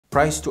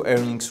Price to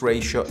earnings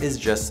ratio is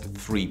just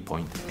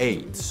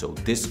 3.8, so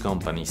this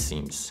company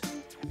seems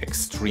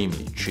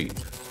extremely cheap.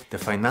 The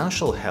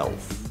financial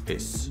health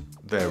is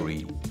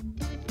very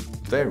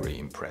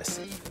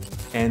impressive.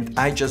 And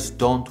I just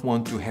don't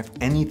want to have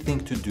anything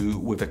to do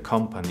with a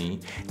company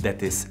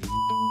that is...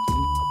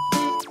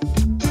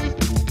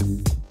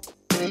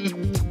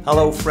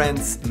 Hello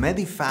friends,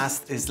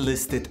 Medifast is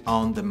listed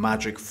on the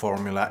Magic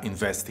Formula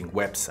investing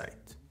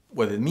website.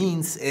 What it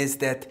means is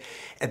that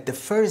at the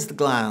first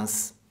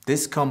glance,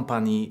 this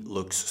company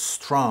looks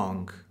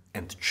strong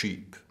and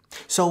cheap.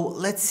 So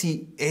let's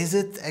see, is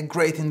it a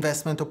great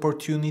investment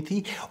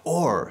opportunity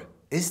or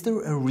is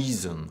there a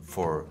reason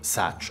for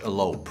such a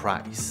low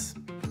price?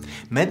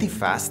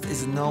 Medifast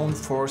is known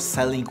for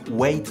selling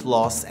weight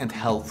loss and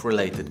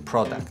health-related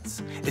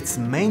products. Its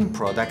main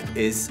product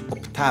is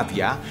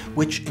Optavia,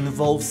 which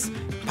involves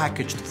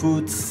packaged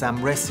foods,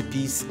 some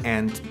recipes,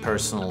 and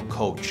personal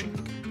coaching.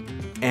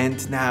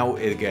 And now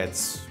it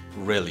gets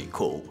really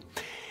cool.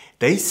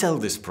 They sell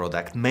this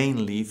product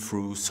mainly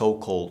through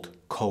so-called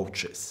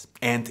coaches.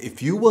 And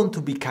if you want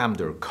to become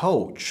their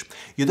coach,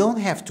 you don't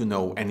have to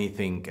know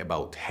anything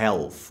about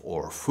health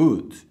or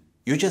food.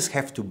 You just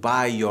have to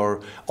buy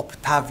your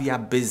Optavia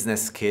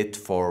business kit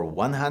for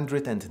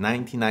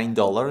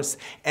 $199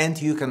 and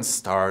you can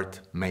start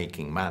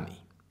making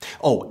money.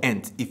 Oh,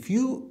 and if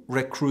you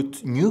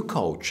recruit new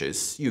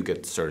coaches, you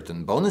get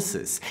certain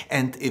bonuses.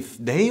 And if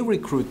they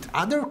recruit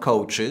other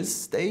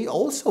coaches, they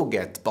also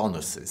get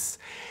bonuses.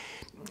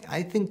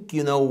 I think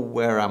you know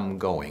where I'm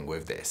going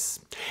with this.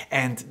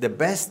 And the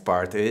best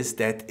part is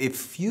that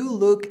if you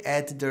look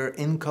at their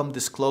income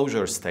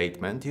disclosure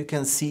statement, you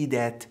can see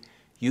that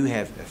you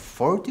have a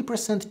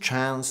 40%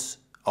 chance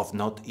of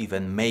not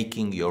even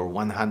making your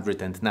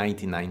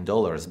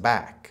 $199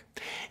 back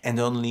and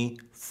only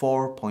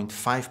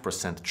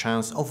 4.5%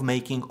 chance of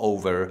making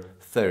over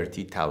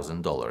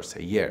 $30,000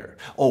 a year.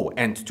 Oh,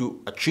 and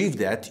to achieve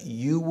that,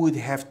 you would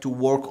have to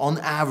work on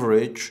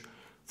average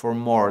for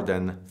more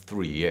than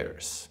 3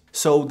 years.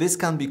 So this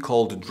can be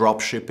called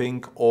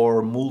dropshipping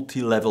or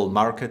multi-level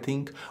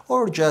marketing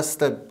or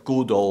just a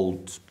good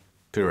old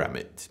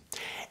pyramid.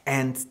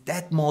 And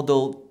that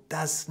model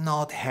does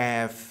not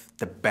have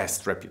the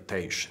best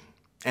reputation.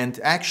 And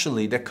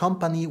actually, the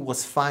company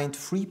was fined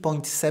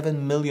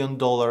 $3.7 million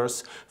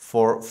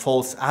for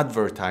false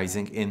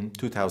advertising in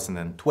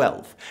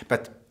 2012.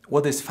 But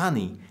what is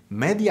funny,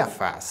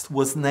 Medifast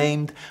was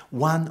named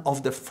one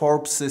of the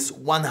Forbes'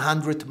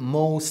 100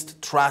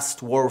 most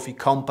trustworthy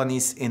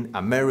companies in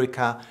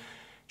America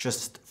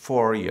just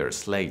 4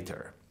 years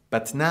later.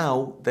 But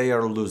now they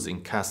are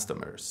losing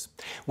customers.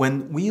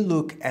 When we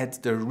look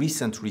at the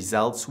recent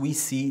results, we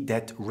see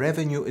that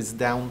revenue is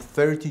down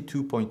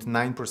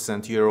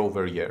 32.9% year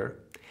over year,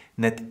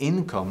 net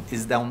income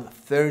is down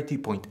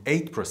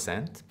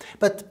 30.8%,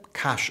 but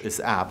cash is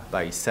up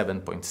by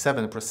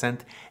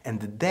 7.7%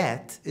 and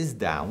debt is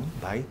down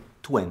by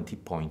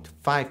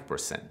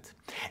 20.5%.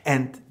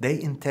 And they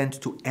intend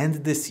to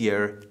end this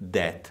year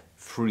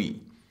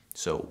debt-free.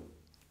 So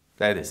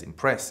that is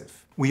impressive.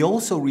 We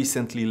also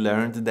recently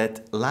learned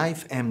that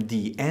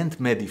LifeMD and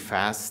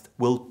Medifast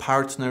will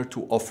partner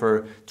to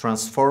offer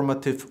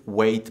transformative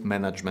weight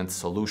management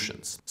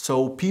solutions.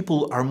 So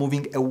people are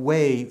moving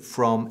away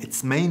from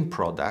its main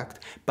product,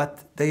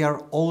 but they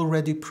are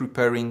already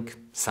preparing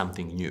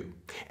something new.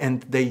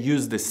 And they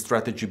used this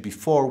strategy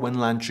before when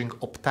launching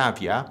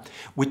Optavia,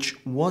 which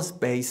was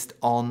based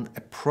on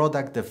a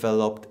product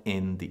developed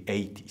in the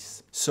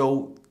 80s.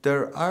 So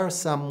there are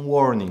some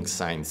warning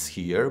signs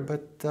here,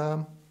 but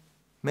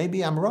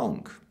maybe I'm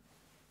wrong.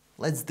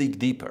 Let's dig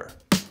deeper.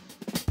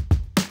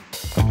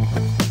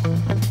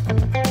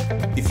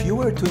 If you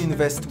were to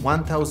invest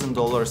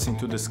 $1,000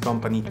 into this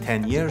company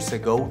 10 years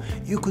ago,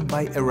 you could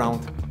buy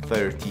around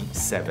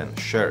 37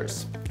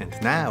 shares. And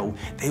now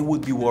they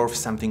would be worth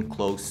something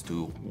close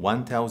to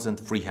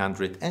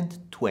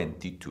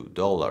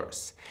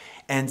 $1,322.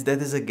 And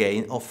that is a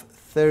gain of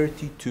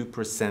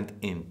 32%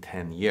 in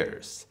 10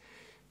 years.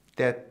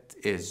 That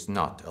is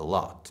not a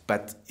lot,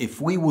 but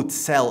if we would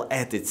sell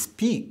at its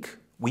peak,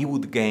 we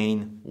would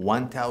gain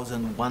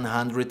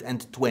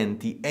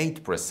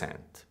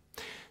 1,128%.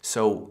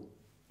 So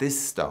this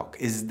stock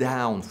is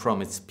down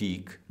from its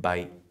peak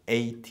by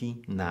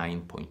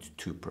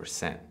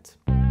 89.2%.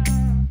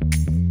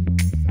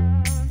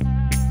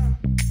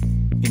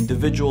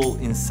 Individual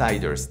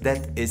insiders,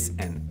 that is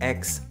an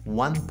X,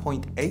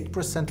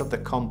 1.8% of the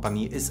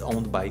company is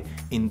owned by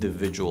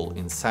individual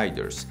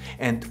insiders,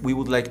 and we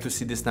would like to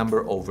see this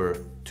number over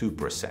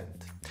 2%.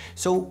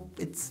 So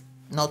it's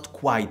not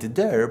quite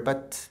there,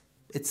 but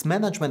its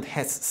management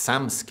has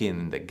some skin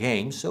in the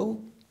game,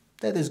 so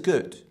that is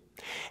good.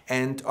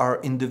 And are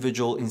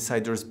individual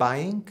insiders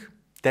buying?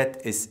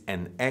 That is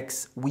an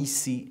X. We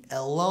see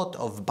a lot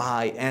of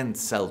buy and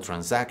sell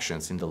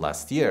transactions in the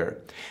last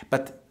year,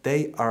 but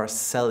they are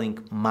selling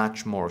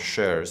much more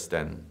shares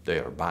than they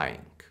are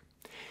buying.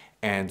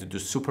 And do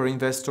super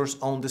investors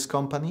own this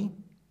company?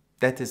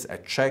 That is a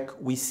check.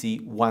 We see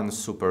one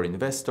super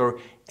investor,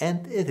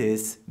 and it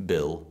is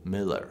Bill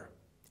Miller.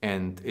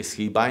 And is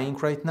he buying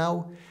right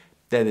now?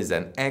 That is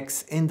an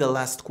X. In the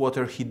last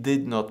quarter, he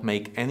did not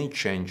make any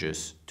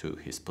changes to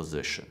his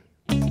position.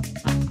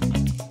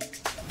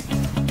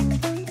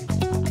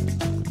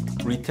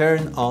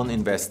 Return on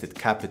invested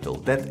capital,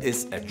 that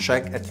is a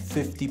check at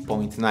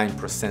 50.9%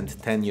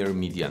 10-year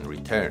median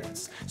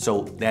returns.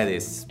 So that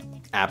is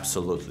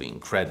absolutely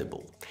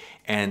incredible.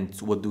 And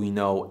what do we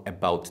know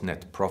about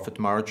net profit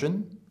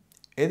margin?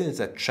 It is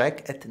a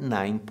check at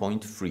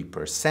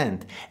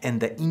 9.3%, and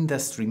the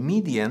industry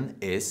median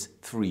is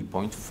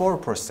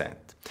 3.4%.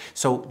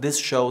 So this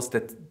shows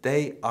that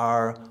they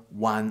are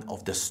one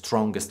of the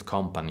strongest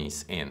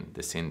companies in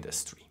this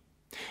industry.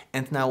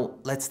 And now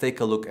let's take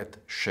a look at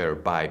share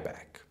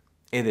buyback.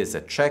 It is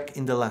a check.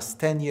 In the last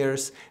 10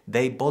 years,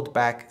 they bought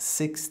back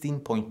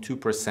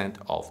 16.2%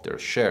 of their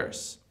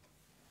shares.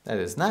 That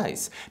is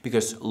nice,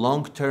 because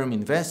long-term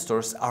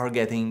investors are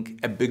getting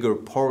a bigger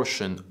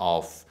portion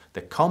of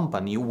the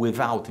company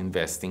without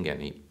investing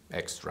any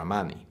extra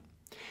money.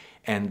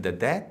 And the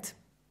debt?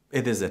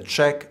 It is a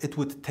check. It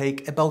would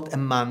take about a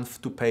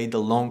month to pay the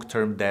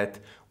long-term debt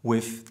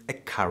with a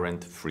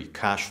current free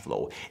cash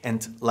flow.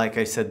 And like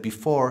I said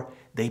before,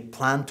 they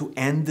plan to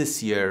end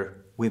this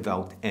year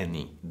without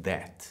any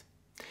debt.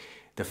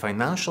 The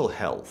financial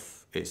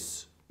health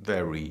is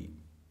very,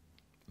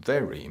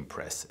 very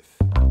impressive.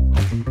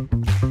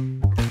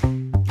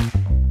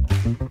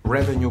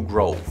 Revenue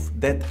growth,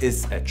 that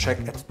is a check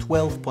at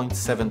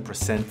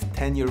 12.7%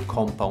 10-year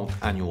compound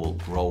annual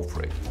growth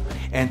rate.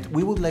 And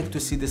we would like to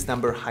see this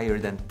number higher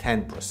than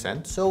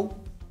 10%, so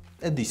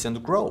a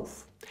decent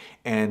growth.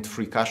 And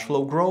free cash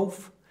flow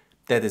growth,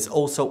 that is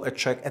also a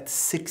check at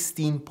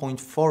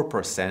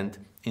 16.4%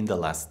 in the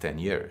last 10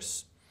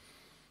 years.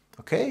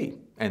 Okay,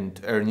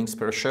 and earnings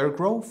per share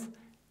growth,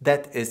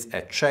 that is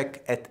a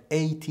check at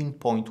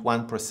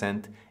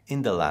 18.1%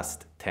 in the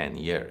last 10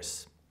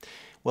 years.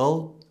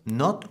 Well,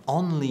 not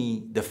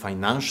only the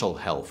financial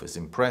health is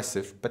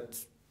impressive,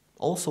 but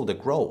also the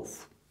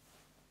growth.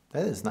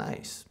 That is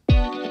nice.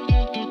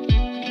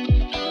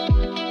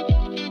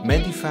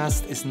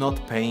 Medifast is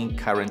not paying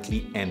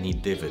currently any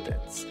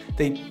dividends.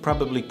 They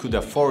probably could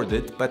afford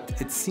it, but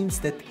it seems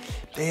that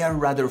they are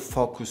rather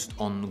focused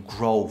on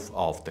growth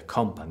of the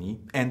company,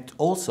 and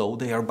also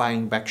they are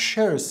buying back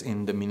shares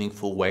in the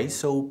meaningful way,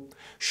 so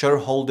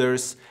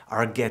shareholders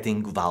are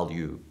getting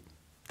value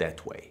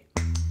that way.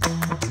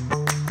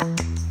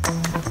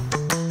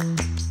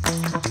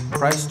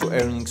 Price to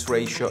earnings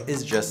ratio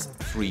is just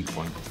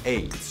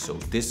 3.8, so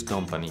this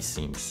company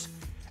seems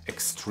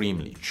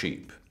extremely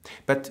cheap.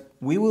 But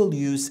we will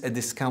use a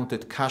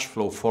discounted cash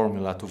flow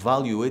formula to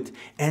value it,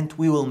 and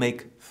we will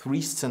make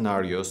 3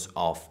 scenarios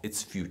of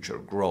its future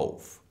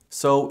growth.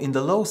 So in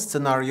the low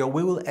scenario,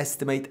 we will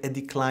estimate a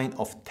decline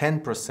of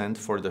 10%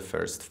 for the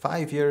first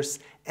 5 years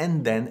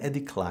and then a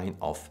decline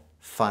of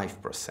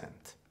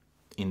 5%.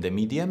 In the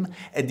medium,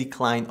 a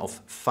decline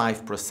of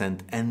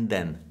 5% and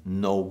then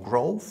no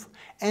growth.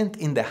 And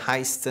in the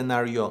high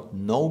scenario,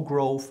 no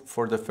growth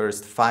for the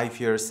first 5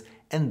 years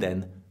and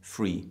then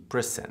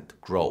 3%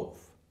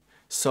 growth.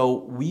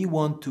 So we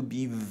want to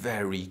be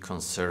very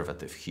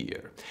conservative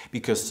here,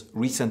 because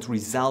recent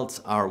results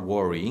are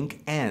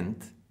worrying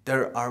and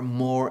there are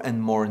more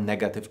and more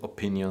negative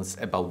opinions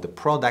about the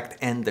product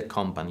and the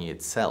company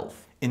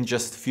itself. In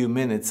just a few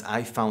minutes,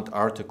 I found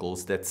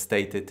articles that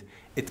stated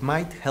it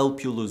might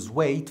help you lose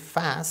weight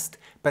fast,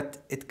 but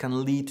it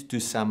can lead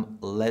to some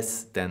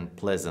less than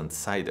pleasant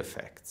side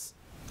effects.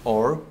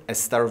 Or a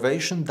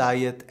starvation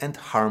diet and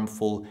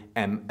harmful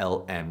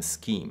MLM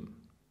scheme.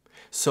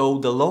 So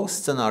the low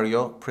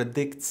scenario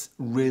predicts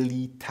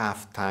really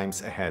tough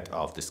times ahead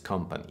of this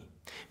company.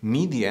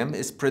 Medium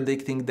is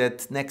predicting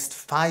that next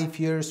 5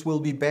 years will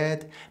be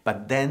bad,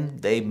 but then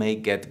they may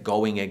get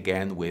going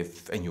again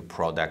with a new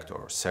product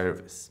or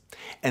service.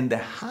 And the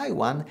high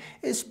one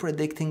is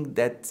predicting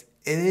that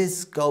it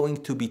is going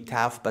to be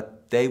tough,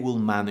 but they will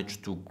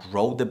manage to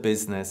grow the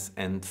business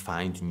and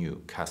find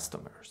new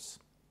customers.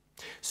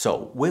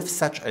 So with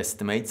such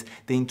estimates,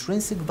 the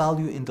intrinsic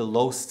value in the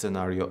low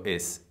scenario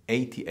is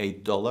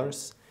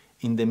 $88,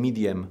 in the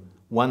medium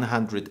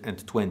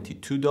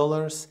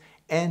 $122,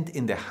 and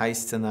in the high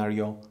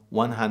scenario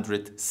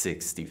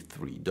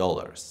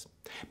 $163.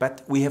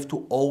 But we have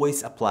to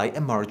always apply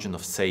a margin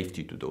of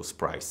safety to those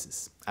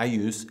prices. I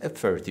use a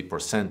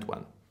 30%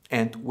 one.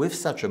 And with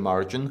such a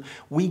margin,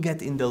 we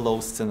get in the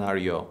low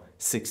scenario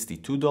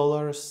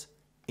 $62,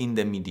 in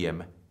the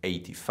medium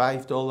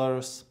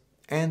 $85,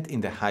 and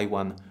in the high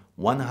one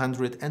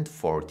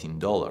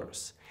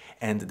 $114.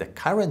 And the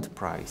current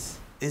price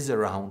is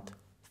around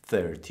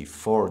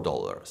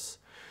 $34.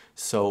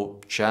 So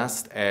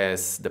just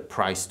as the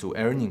price to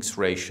earnings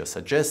ratio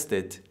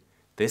suggested,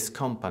 this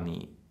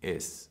company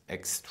is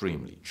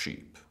extremely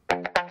cheap.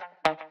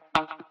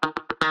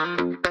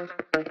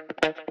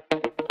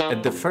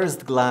 At the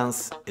first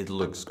glance, it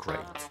looks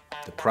great.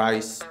 The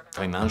price,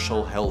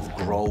 financial health,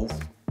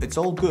 growth, it's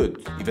all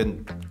good,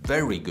 even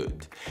very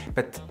good.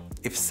 But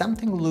if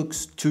something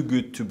looks too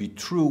good to be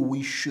true,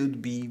 we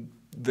should be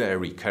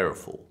very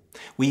careful.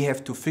 We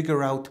have to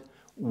figure out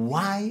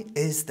Why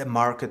is the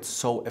market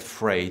so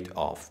afraid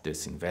of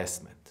this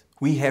investment?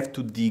 We have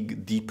to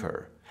dig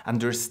deeper,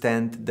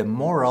 understand the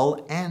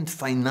moral and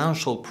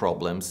financial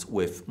problems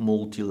with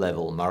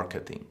multi-level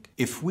marketing.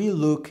 If we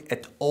look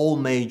at all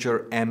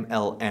major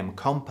MLM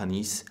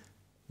companies,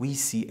 we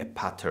see a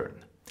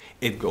pattern.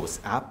 It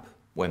goes up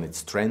when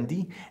it's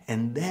trendy,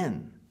 and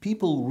then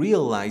people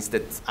realize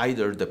that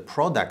either the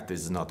product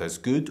is not as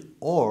good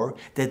or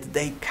that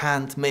they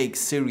can't make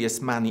serious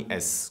money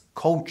as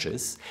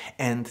coaches,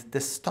 and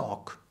the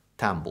stock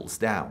tumbles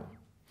down.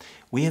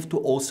 We have to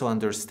also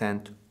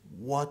understand,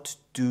 what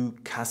do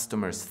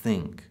customers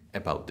think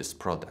about this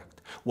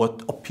product?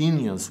 What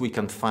opinions we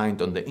can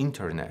find on the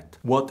internet?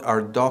 What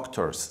are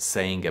doctors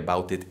saying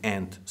about it,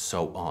 and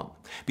so on?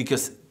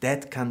 Because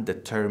that can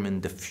determine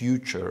the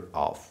future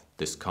of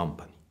this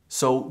company.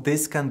 So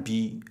this can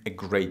be a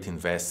great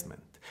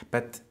investment,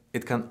 but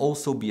it can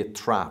also be a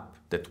trap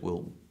that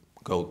will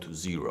go to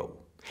zero.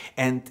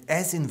 And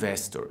as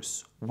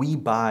investors, we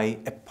buy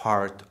a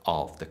part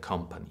of the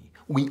company.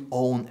 We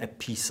own a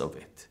piece of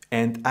it.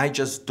 And I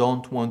just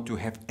don't want to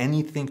have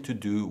anything to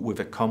do with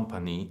a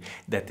company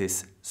that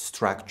is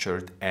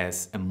structured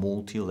as a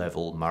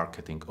multi-level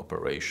marketing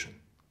operation.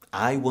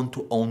 I want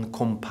to own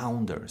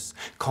compounders,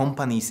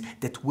 companies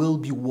that will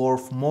be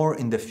worth more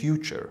in the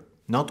future,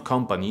 not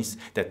companies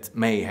that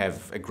may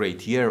have a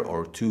great year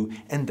or two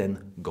and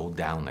then go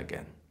down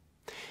again.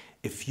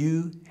 If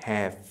you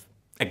have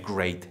a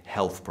great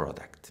health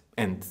product,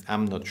 and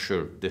I'm not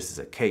sure this is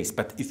a case,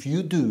 but if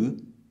you do,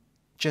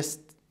 just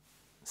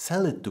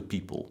sell it to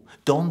people.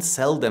 Don't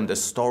sell them the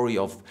story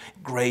of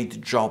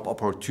great job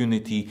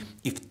opportunity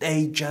if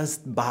they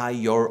just buy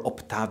your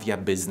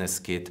Optavia business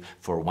kit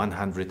for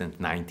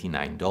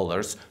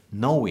 $199,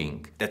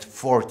 knowing that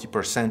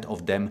 40%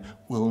 of them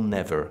will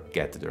never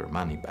get their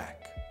money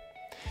back.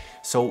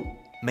 So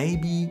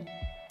maybe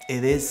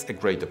it is a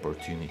great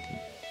opportunity,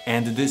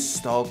 and this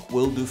stock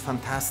will do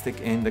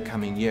fantastic in the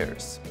coming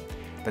years.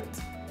 But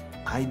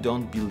I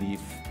don't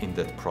believe in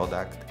that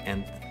product,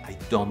 and I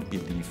don't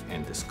believe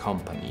in this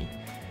company,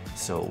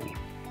 so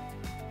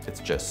it's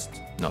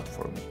just not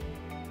for me.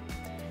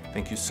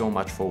 Thank you so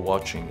much for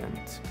watching, and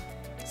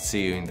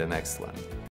see you in the next one.